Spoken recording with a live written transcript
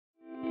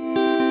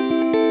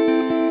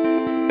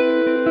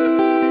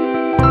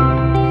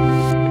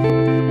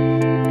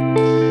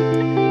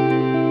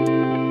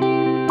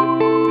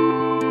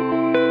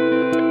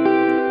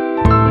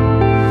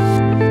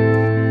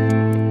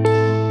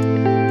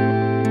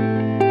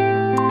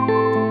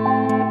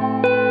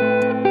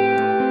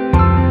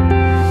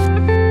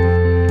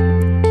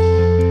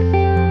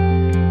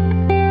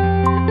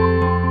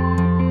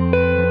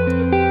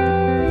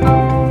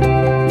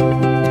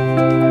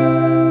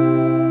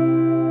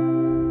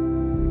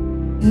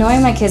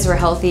Knowing my kids were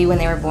healthy when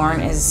they were born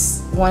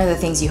is one of the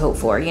things you hope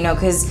for, you know,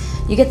 because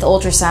you get the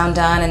ultrasound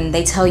done and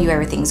they tell you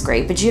everything's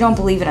great, but you don't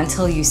believe it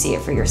until you see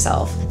it for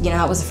yourself. You know,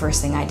 that was the first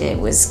thing I did,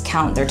 was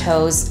count their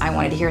toes. I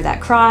wanted to hear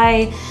that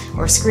cry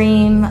or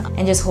scream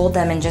and just hold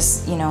them and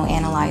just, you know,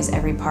 analyze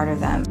every part of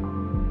them.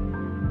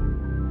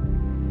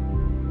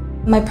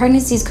 My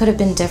pregnancies could have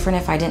been different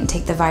if I didn't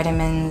take the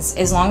vitamins.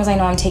 As long as I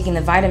know I'm taking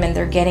the vitamin,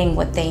 they're getting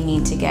what they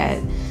need to get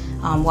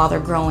while they're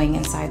growing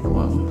inside the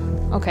womb.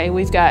 Okay,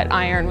 we've got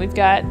iron, we've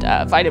got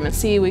vitamin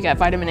C, we got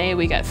vitamin A,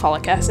 we got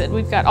folic acid,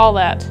 we've got all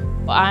that.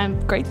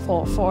 I'm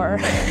grateful for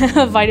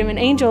Vitamin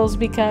Angels,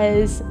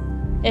 because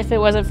if it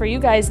wasn't for you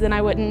guys, then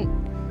I wouldn't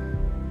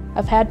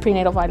have had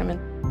prenatal vitamin.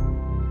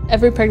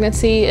 Every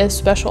pregnancy is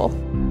special.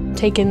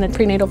 Taking the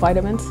prenatal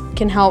vitamins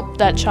can help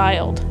that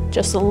child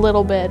just a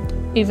little bit,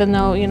 even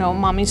though, you know,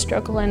 mommy's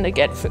struggling to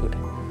get food.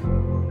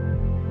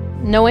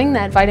 Knowing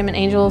that Vitamin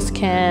Angels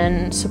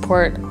can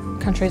support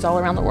countries all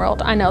around the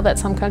world. I know that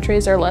some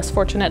countries are less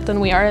fortunate than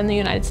we are in the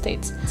United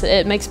States.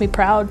 It makes me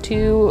proud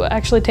to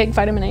actually take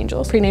Vitamin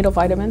Angels, prenatal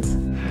vitamins.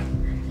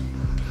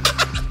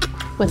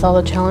 With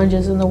all the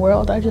challenges in the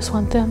world, I just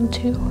want them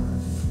to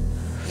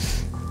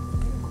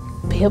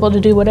be able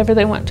to do whatever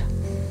they want.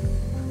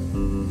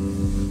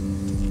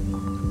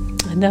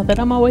 And know that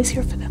I'm always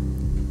here for them.